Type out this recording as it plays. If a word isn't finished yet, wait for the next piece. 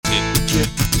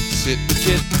sit with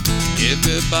Kit.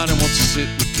 Everybody wants to sit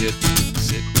with Kit.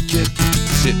 Sit with Kit.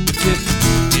 Sit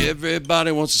with Kit.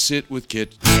 Everybody wants to sit with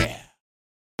Kit. Yeah.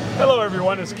 Hello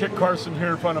everyone, it's Kit Carson here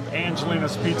in front of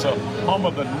Angelina's Pizza, home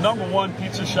of the #1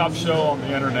 pizza shop show on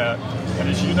the internet. And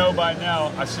as you know by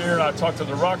now, I sit here and I talk to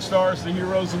the rock stars, the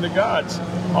heroes, and the gods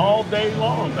all day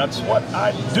long. That's what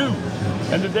I do.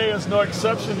 And today is no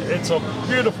exception. It's a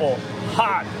beautiful,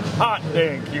 hot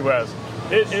day in Key West.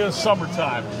 It is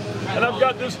summertime. And I've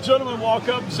got this gentleman walk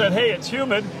up and said, hey, it's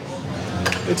humid.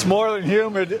 It's more than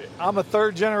humid. I'm a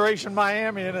third-generation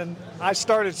Miamian, and I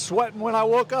started sweating when I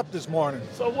woke up this morning.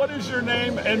 So what is your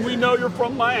name? And we know you're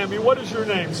from Miami. What is your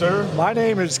name, sir? My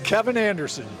name is Kevin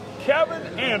Anderson. Kevin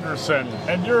Anderson.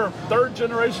 And you're third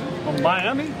generation from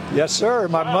Miami? Yes, sir.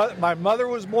 My mother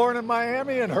was born in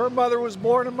Miami, and her mother was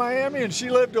born in Miami, and she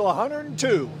lived to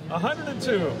 102.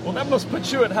 102. Well, that must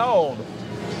put you at how old?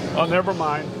 Oh, never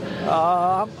mind.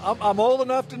 I'm old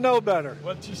enough to know better.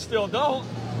 But you still don't.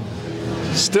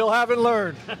 Still haven't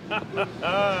learned.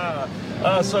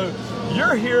 So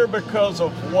you're here because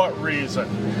of what reason?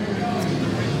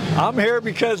 I'm here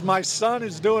because my son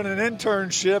is doing an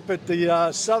internship at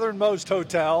the Southernmost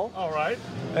Hotel. All right.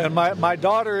 And my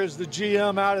daughter is the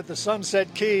GM out at the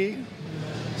Sunset Key.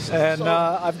 And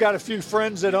I've got a few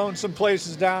friends that own some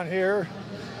places down here,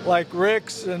 like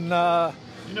Rick's and...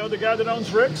 You know the guy that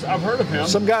owns Rick's? I've heard of him.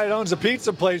 Some guy that owns a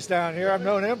pizza place down here. I've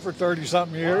known him for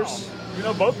 30-something years. Wow. You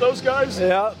know both those guys?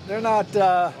 Yeah, they're not...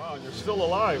 wow, you're still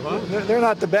alive, huh? They're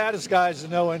not the baddest guys to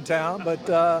know in town,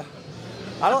 but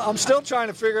I'm still trying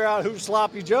to figure out who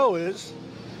Sloppy Joe is.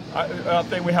 I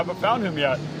think we haven't found him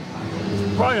yet.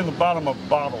 Probably in the bottom of a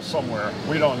bottle somewhere.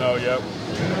 We don't know yet.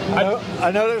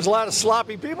 I know there's a lot of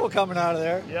sloppy people coming out of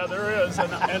there. Yeah, there is.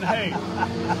 And hey,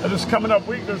 this coming up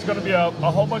week, there's going to be a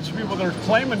whole bunch of people that are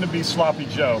claiming to be Sloppy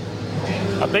Joe.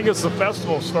 I think it's the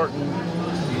festival starting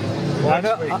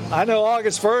next week. I know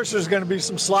August 1st there's going to be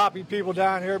some sloppy people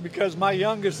down here because my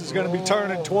youngest is going to be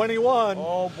turning 21.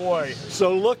 Oh, boy.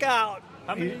 So look out.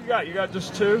 How many you got? You got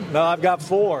just two? No, I've got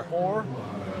four. Four?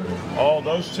 Oh,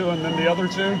 those two and then the other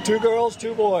two? 2 girls,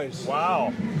 2 boys.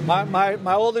 Wow.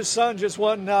 My oldest son just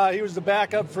won, he was the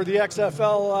backup for the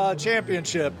XFL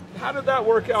championship. How did that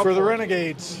work out? For the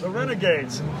Renegades. The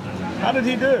Renegades. How did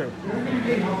he do?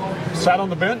 Sat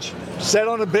on the bench? Sat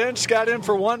on the bench, got in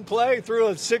for one play, threw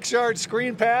a 6-yard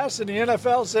screen pass, and the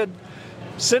NFL said,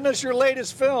 send us your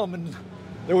latest film. And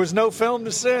there was no film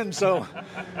to send, so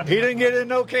he didn't get in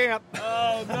no camp.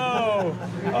 Oh, no.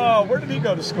 Oh, where did he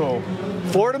go to school?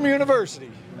 Fordham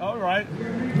University. All right.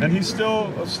 And he's still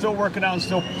working out and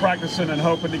still practicing and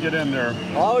hoping to get in there.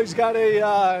 Oh, he's got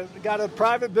a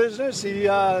private business. He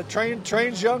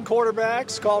trains young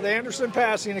quarterbacks called Anderson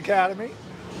Passing Academy.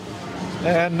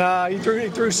 And he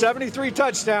threw 73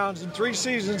 touchdowns in 3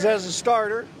 seasons as a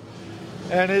starter.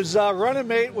 And his running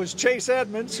mate was Chase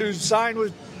Edmonds, who's signed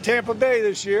with Tampa Bay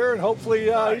this year, and hopefully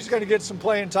he's going to get some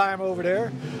playing time over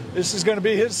there. This is going to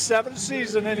be his 7th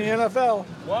season in the NFL.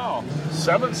 Wow,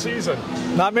 7th season.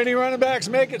 Not many running backs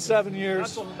make it 7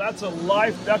 years. That's a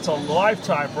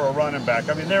lifetime for a running back.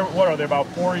 I mean, what are they, about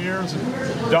 4 years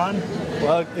done?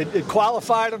 Well, it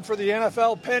qualified him for the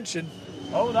NFL pension.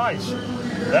 Oh, nice.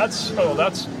 That's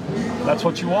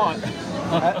what you want.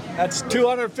 That's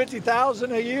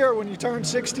 $250,000 a year when you turn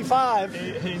 65.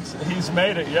 He's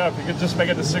made it. Yeah, if he could just make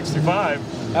it to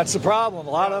 65. That's the problem. A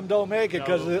lot of them don't make it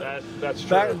because that's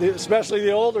true. Especially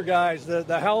the older guys,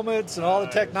 the helmets and all the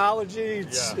technology.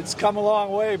 It's come a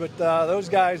long way, but those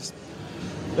guys,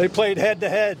 they played head to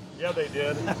head. Yeah, they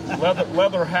did.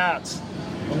 leather hats.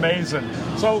 Amazing.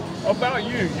 So, about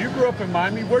you grew up in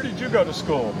Miami. Where did you go to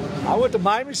school? I went to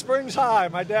Miami Springs High.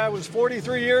 My dad was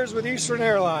 43 years with Eastern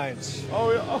Airlines.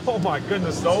 Oh my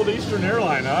goodness, the old Eastern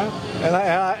Airline, huh? And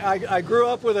I grew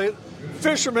up with a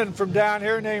fisherman from down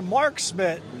here named Mark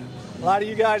Smith. A lot of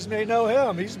you guys may know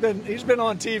him. He's been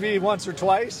on TV once or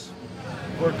twice.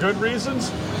 For good reasons?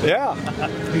 Yeah.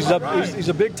 He's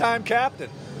a big-time captain.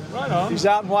 Right on. He's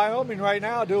out in Wyoming right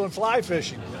now doing fly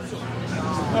fishing.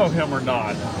 Know him or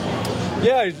not?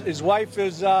 Yeah, his wife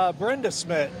is Brenda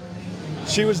Smith.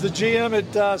 She was the GM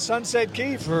at Sunset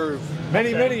Key for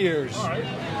many years. All right.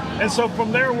 And so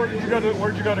from there, where'd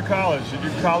you go to college? Did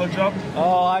you college up?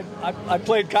 Oh, I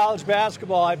played college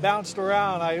basketball. I bounced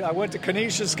around. I went to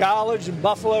Canisius College in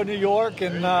Buffalo, New York,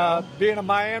 and being a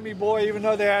Miami boy, even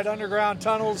though they had underground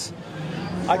tunnels,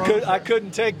 I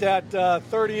couldn't take that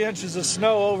 30 inches of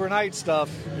snow overnight stuff.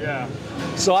 Yeah.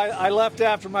 So I left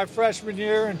after my freshman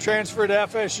year and transferred to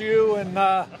FSU, and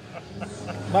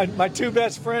my 2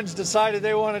 best friends decided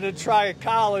they wanted to try at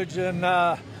college, and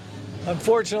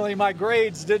unfortunately, my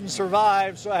grades didn't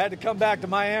survive, so I had to come back to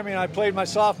Miami, and I played my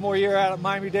sophomore year out at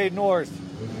Miami-Dade North.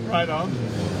 Right on.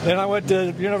 Then I went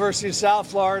to the University of South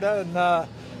Florida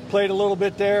and played a little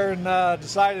bit there, and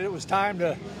decided it was time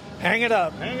to hang it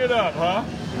up. Hang it up, huh?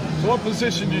 So what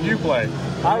position did you play?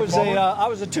 I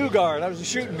was a two guard. I was a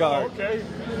shooting guard. Okay.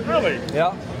 Really?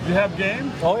 Yeah. You have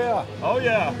game? Oh yeah. Oh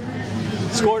yeah.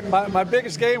 Scored my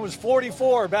biggest game was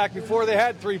 44 back before they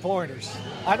had 3-pointers.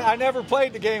 I never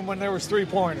played the game when there was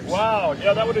 3-pointers. Wow.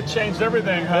 Yeah, that would have changed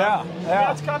everything, huh? Yeah.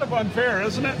 That's kind of unfair,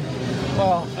 isn't it?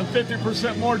 Well, And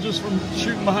 50% more just from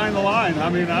shooting behind the line. I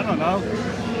mean, I don't know.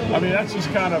 I mean, that's just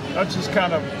kind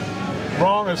of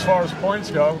wrong as far as points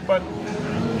go. But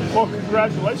well,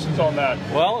 congratulations on that.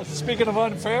 well, speaking of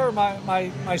unfair,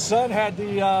 my son had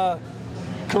the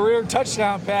career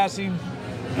touchdown passing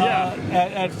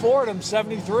at Fordham,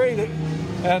 73.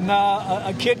 And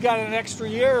a kid got an extra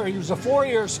year. He was a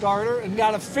 4-year starter and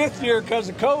got a 5th year because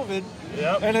of COVID.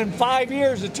 Yep. And in 5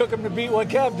 years, it took him to beat what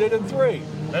Kev did in 3.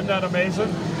 Isn't that amazing?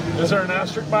 Is there an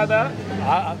asterisk by that?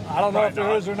 I don't know if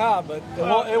there is or not, but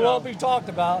it won't be talked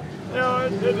about. You know,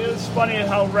 it is funny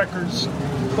how records.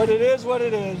 But it is what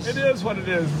it is. It is what it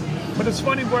is. But it's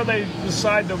funny where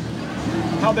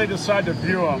how they decide to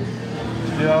view them.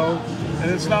 You know,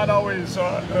 and it's not always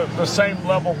the same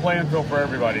level playing field for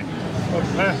everybody. But,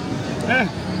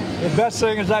 The best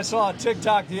thing is I saw a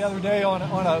TikTok the other day on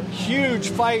a huge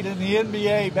fight in the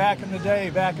NBA back in the day,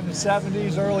 back in the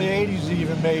 70s, early 80s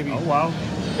even maybe. Oh, wow.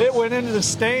 It went into the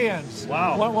stands.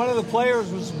 Wow. One of the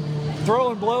players was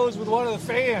throwing blows with one of the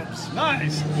fans.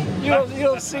 Nice. You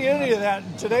don't see any of that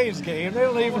in today's game. They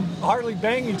don't even hardly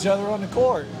bang each other on the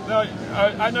court. Now,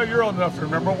 I know you're old enough to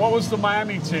remember. What was the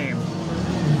Miami team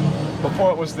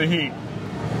before it was the Heat?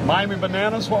 Miami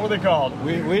Bananas? What were they called?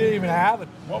 We didn't even have it.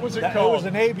 What was it It called? was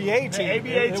an ABA team. An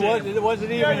ABA team. It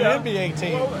wasn't even an NBA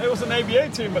team. Well, it was an ABA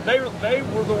team, but they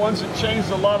were the ones that changed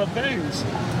a lot of things.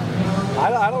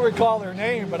 I don't recall their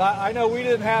name, but I know we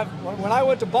didn't have. When I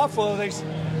went to Buffalo,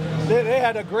 they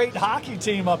had a great hockey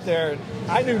team up there.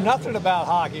 I knew nothing about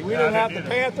hockey. We didn't have the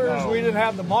Panthers. No. We didn't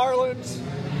have the Marlins.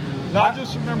 No, I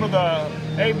just remember the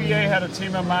ABA had a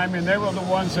team in Miami, and they were the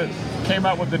ones that came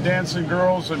out with the dancing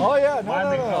girls. And Oh yeah, no.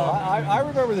 Miami, I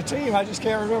remember the team. I just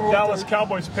can't remember. Dallas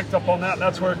Cowboys picked up on that.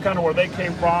 That's where they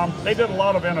came from. They did a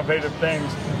lot of innovative things.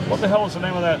 What the hell was the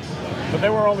name of that? But they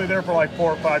were only there for like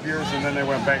 4 or 5 years, and then they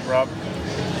went bankrupt.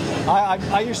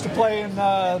 I used to play in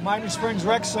Miami Springs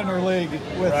Rec Center League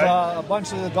with a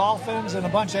bunch of the Dolphins and a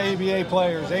bunch of ABA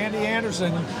players. Andy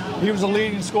Anderson, he was a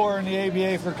leading scorer in the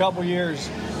ABA for a couple years.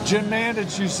 Jim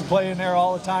Mandich used to play in there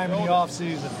all the time in the off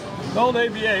season. The old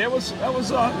ABA, that was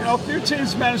a few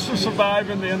teams managed to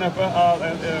survive in the NFL,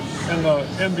 in the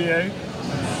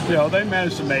NBA. You know, they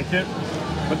managed to make it,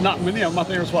 but not many of them. I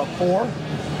think it was 4.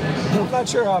 I'm not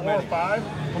sure how 4 or many. 5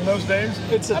 from those days.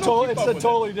 It's a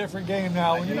totally different game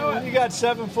now. When you got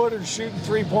 7-footers shooting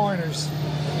 3-pointers.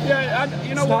 Yeah,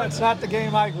 It's not the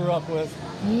game I grew up with.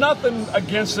 Nothing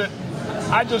against it.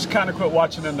 I just kind of quit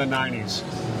watching in the 90s.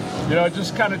 You know, it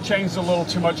just kind of changed a little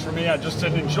too much for me. I just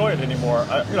didn't enjoy it anymore.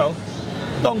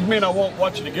 Don't mean I won't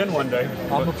watch it again one day.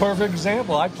 I'm a perfect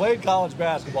example. I played college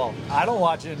basketball. I don't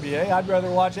watch NBA. I'd rather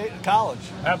watch it in college.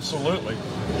 Absolutely,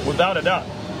 without a doubt.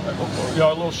 You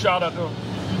know, a little shout out to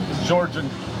George and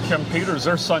Kim Peters.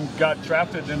 Their son got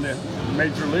drafted in the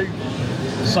Major League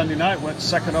Sunday night, went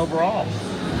 2nd overall.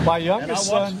 My And youngest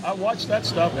son. I watched that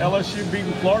stuff. LSU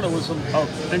beating Florida was an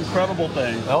incredible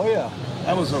thing. Oh yeah.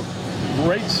 That was a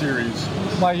great series.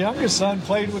 My youngest son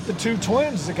played with the 2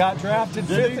 twins that got drafted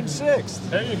Did 5th he? and 6th.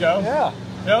 There you go. Yeah.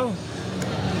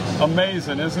 Yeah.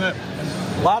 Amazing, isn't it?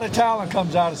 A lot of talent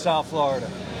comes out of South Florida.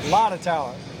 A lot of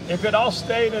talent. If it all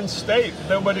stayed in state,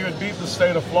 nobody would beat the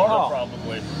state of Florida, Oh.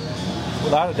 probably.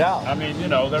 Without a doubt. I mean,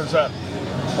 there's the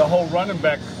whole running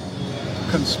back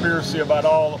conspiracy about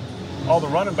all the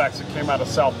running backs that came out of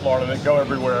South Florida that go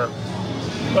everywhere.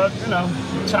 But,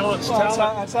 talent's Well, talent.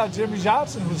 that's how Jimmy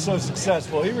Johnson was so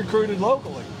successful. He recruited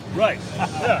locally. Right.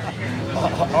 Yeah.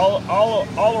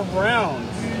 all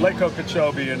around Lake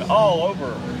Okeechobee and all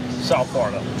over South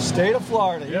Florida. State of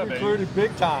Florida. He Yeah, baby. recruited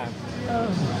big time.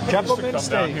 Kept Used him to in come down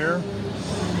state. here.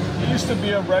 He used to be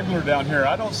a regular down here.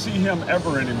 I don't see him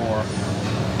ever anymore.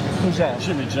 Who's that?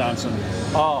 Jimmy Johnson.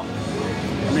 Oh,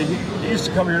 I mean, he used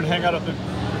to come here and hang out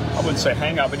I wouldn't say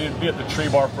hang out, but he'd be at the tree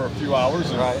bar for a few hours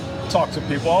and Right. talk to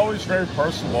people. Always very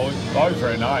personable, always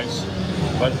very nice,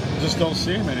 but just don't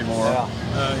see him anymore.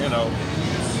 Yeah.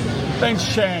 Things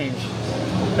change.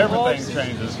 Everything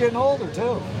changes. He's getting older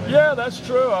too. Yeah, that's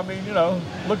true. I mean,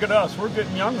 look at us. We're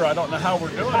getting younger. I don't know how we're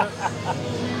doing it.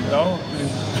 I mean,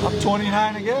 I'm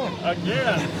 29 again.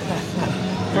 again.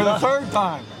 For the third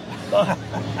time.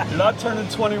 You're not turning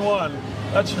 21.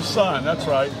 That's your son. That's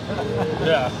right.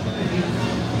 Yeah.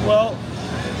 Well,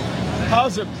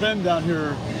 how's it been down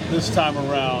here this time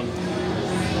around?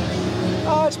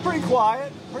 It's pretty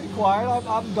quiet. Pretty quiet.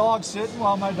 I'm dog sitting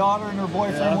while my daughter and her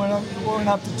boyfriend went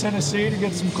up to Tennessee to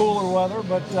get some cooler weather.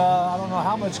 But I don't know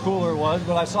how much cooler it was.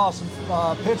 But I saw some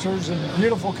pictures and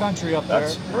beautiful country up there.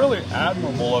 That's really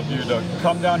admirable of you to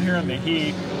come down here in the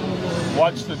heat,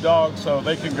 watch the dogs so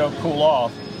they can go cool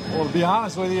off. Well, to be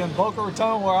honest with you, in Boca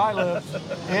Raton, where I live,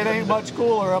 it ain't much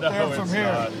cooler up there from here.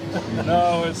 Not.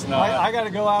 No, it's not. I got to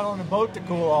go out on a boat to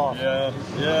cool off. Yeah.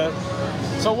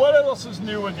 So what else is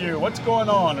new with you? What's going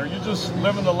on? Are you just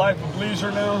living the life of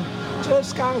leisure now?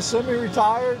 Just kind of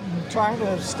semi-retired and trying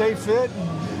to stay fit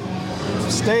and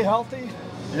stay healthy.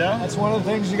 Yeah. That's one of the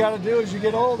things you got to do as you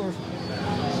get older.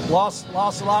 Lost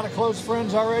a lot of close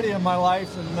friends already in my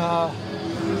life, and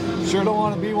sure don't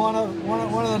want to be one of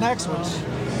the next ones.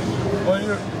 Well,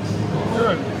 you're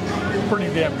in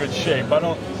pretty damn good shape.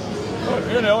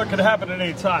 It could happen at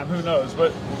any time. Who knows?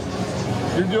 But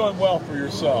you're doing well for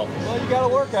yourself. Well, you got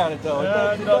to work at it, though.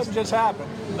 Yeah, it doesn't just happen.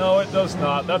 No, it does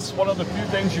not. That's one of the few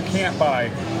things you can't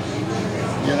buy.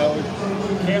 You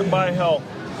can't buy health.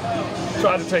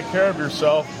 Try to take care of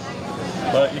yourself,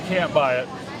 but you can't buy it.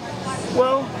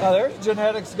 Well, now there's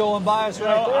genetics going by us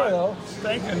right there, though.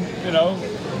 Thinking,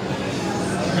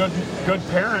 good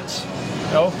parents.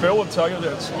 Phil would tell you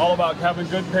that it's all about having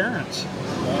good parents,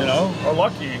 or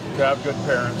lucky to have good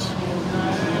parents,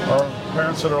 or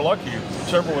parents that are lucky,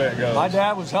 whichever way it goes. My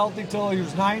dad was healthy till he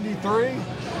was 93.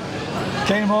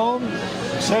 Came home,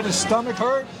 said his stomach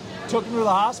hurt, took him to the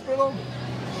hospital.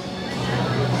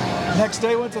 Next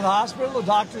day went to the hospital. The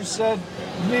doctors said,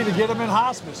 you need to get him in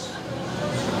hospice.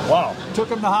 Wow. Took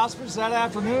him to hospice that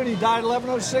afternoon. He died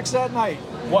 11:06 that night.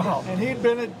 Wow. And he'd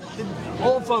been at the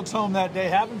old folks' home that day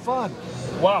having fun.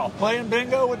 Wow. Playing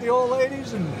bingo with the old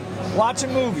ladies and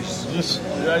watching movies.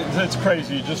 It's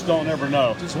crazy. You just don't ever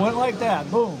know. Just went like that.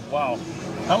 Boom. Wow.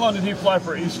 How long did he fly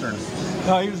for Eastern?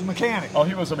 No, he was a mechanic. Oh,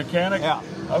 he was a mechanic? Yeah.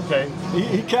 Okay.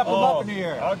 He kept them up in the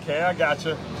air. Okay, I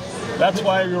gotcha. That's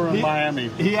why you were in Miami.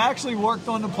 He actually worked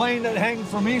on the plane that hangs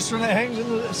from Eastern that hangs in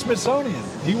the Smithsonian.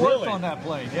 He worked on that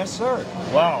plane. Yes, sir.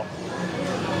 Wow.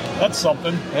 That's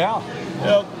something. Yeah.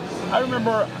 I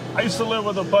remember I used to live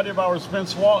with a buddy of ours,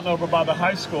 Vince Walton, over by the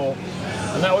high school.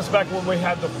 And that was back when we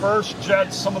had the first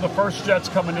jets, some of the first jets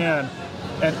coming in.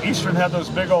 And Eastern had those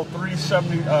big old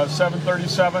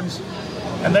 737s.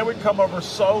 And they would come over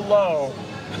so low,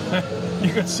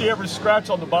 you could see every scratch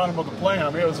on the bottom of the plane. I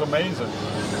mean, it was amazing.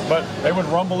 But they would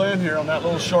rumble in here on that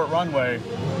little short runway.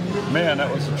 Man,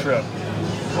 that was a trip.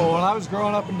 Well, when I was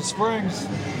growing up in the Springs,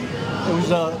 it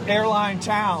was an airline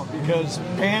town because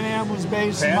Pan Am was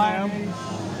based in Miami.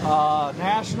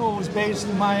 National was based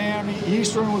in Miami.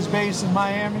 Eastern was based in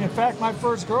Miami. In fact, my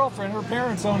first girlfriend, her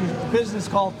parents owned a business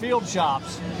called Field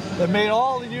Shops that made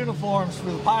all the uniforms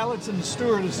for the pilots and the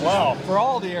stewardesses for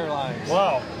all the airlines.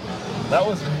 Wow. That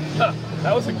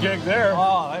was a gig there.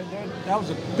 Oh, that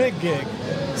was a big gig.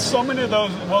 So many of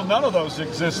those, well, none of those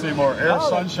exist anymore.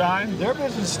 Sunshine. Their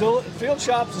business Field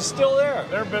Shops is still there.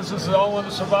 Their business is the only one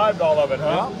that survived all of it,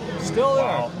 huh? Yeah, still there.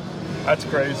 Wow. That's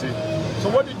crazy. So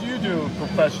what did you do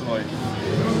professionally?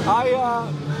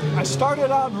 I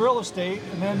started out in real estate,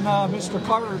 and then Mr.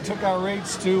 Carter took our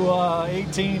rates to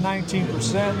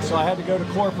 18-19%, so I had to go to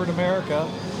corporate America.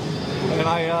 And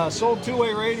I sold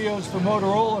two-way radios for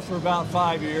Motorola for about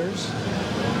 5 years.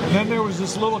 And then there was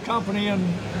this little company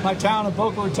in my town of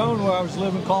Boca Raton where I was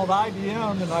living called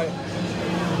IBM, and I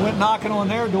went knocking on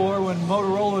their door when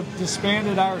Motorola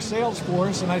disbanded our sales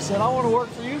force, and I said, I want to work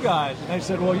for you guys. And they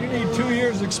said, well, you need 2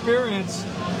 years experience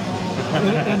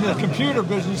in the computer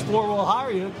business before we'll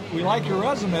hire you. We like your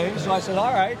resume. So I said,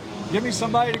 all right, give me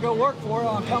somebody to go work for, and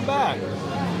I'll come back.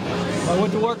 I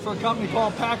went to work for a company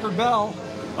called Packard Bell.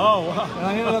 Oh, wow. And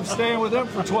I ended up staying with them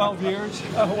for 12 years.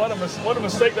 What a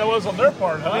mistake that was on their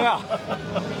part, huh? Yeah.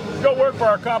 Go work for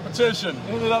our competition.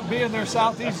 Ended up being their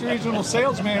Southeast Regional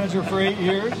Sales Manager for 8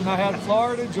 years, and I had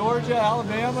Florida, Georgia,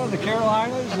 Alabama, the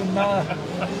Carolinas, and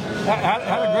had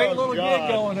a great little gig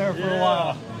going there for a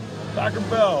while. Packard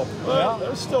Bell. Well,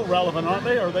 they're still relevant, aren't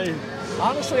they? Or are they?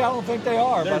 Honestly, I don't think they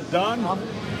are. They're done?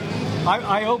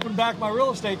 I opened back my real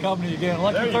estate company again,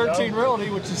 Lucky 13 Realty,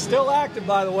 which is still active,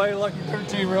 by the way, Lucky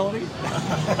 13 Realty.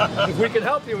 If we can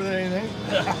help you with anything.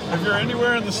 If you're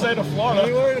anywhere in the state of Florida.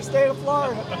 Anywhere in the state of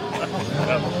Florida.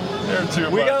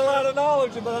 We got a lot of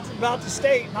knowledge about the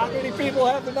state. Not many people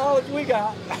have the knowledge we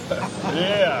got.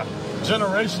 Yeah,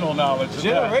 generational knowledge.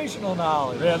 Generational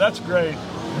knowledge. Yeah, that's great.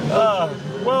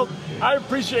 Well, I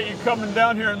appreciate you coming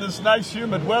down here in this nice,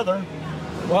 humid weather.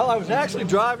 Well, I was actually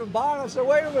driving by and I said,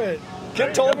 wait a minute.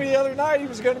 Kit told me the other night he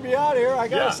was going to be out here. I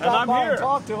got to stop by and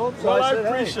talk to him. So well, I said,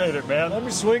 appreciate it, man. Let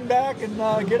me swing back and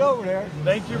get over there.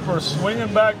 Thank you for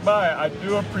swinging back by. I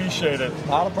do appreciate it.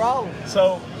 Not a problem.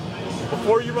 So,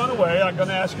 before you run away, I'm going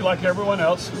to ask you, like everyone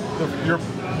else, your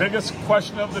biggest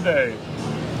question of the day.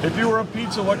 If you were a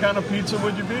pizza, what kind of pizza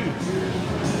would you be?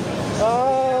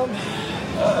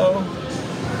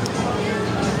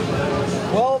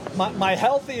 Well, my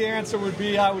healthy answer would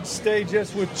be I would stay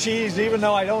just with cheese, even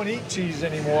though I don't eat cheese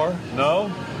anymore.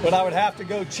 No? But I would have to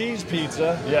go cheese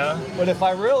pizza. Yeah. But if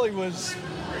I really was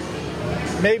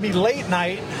maybe late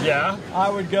night, yeah, I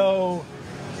would go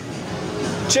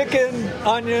chicken,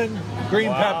 onion,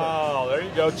 green pepper. Wow, there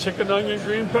you go. Chicken, onion,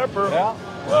 green pepper. Yeah.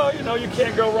 Well, you know, you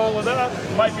can't go wrong with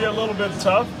that. Might be a little bit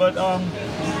tough, but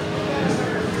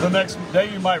the next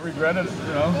day you might regret it,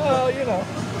 you know. Well, you know.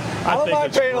 I don't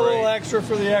mind paying a little extra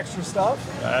for the extra stuff.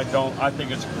 I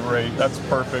think it's great. That's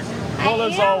perfect. Well,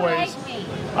 as always,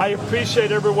 I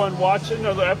appreciate everyone watching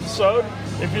the episode.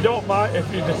 If you don't mind,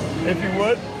 if you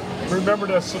would, remember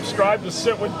to subscribe to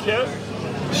Sit with Kit,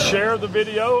 share the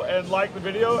video, and like the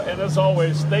video. And as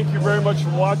always, thank you very much for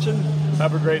watching.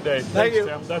 Have a great day. Thank you.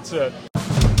 Tim. That's it.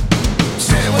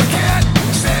 Sit with Kit,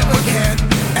 sit with Kit.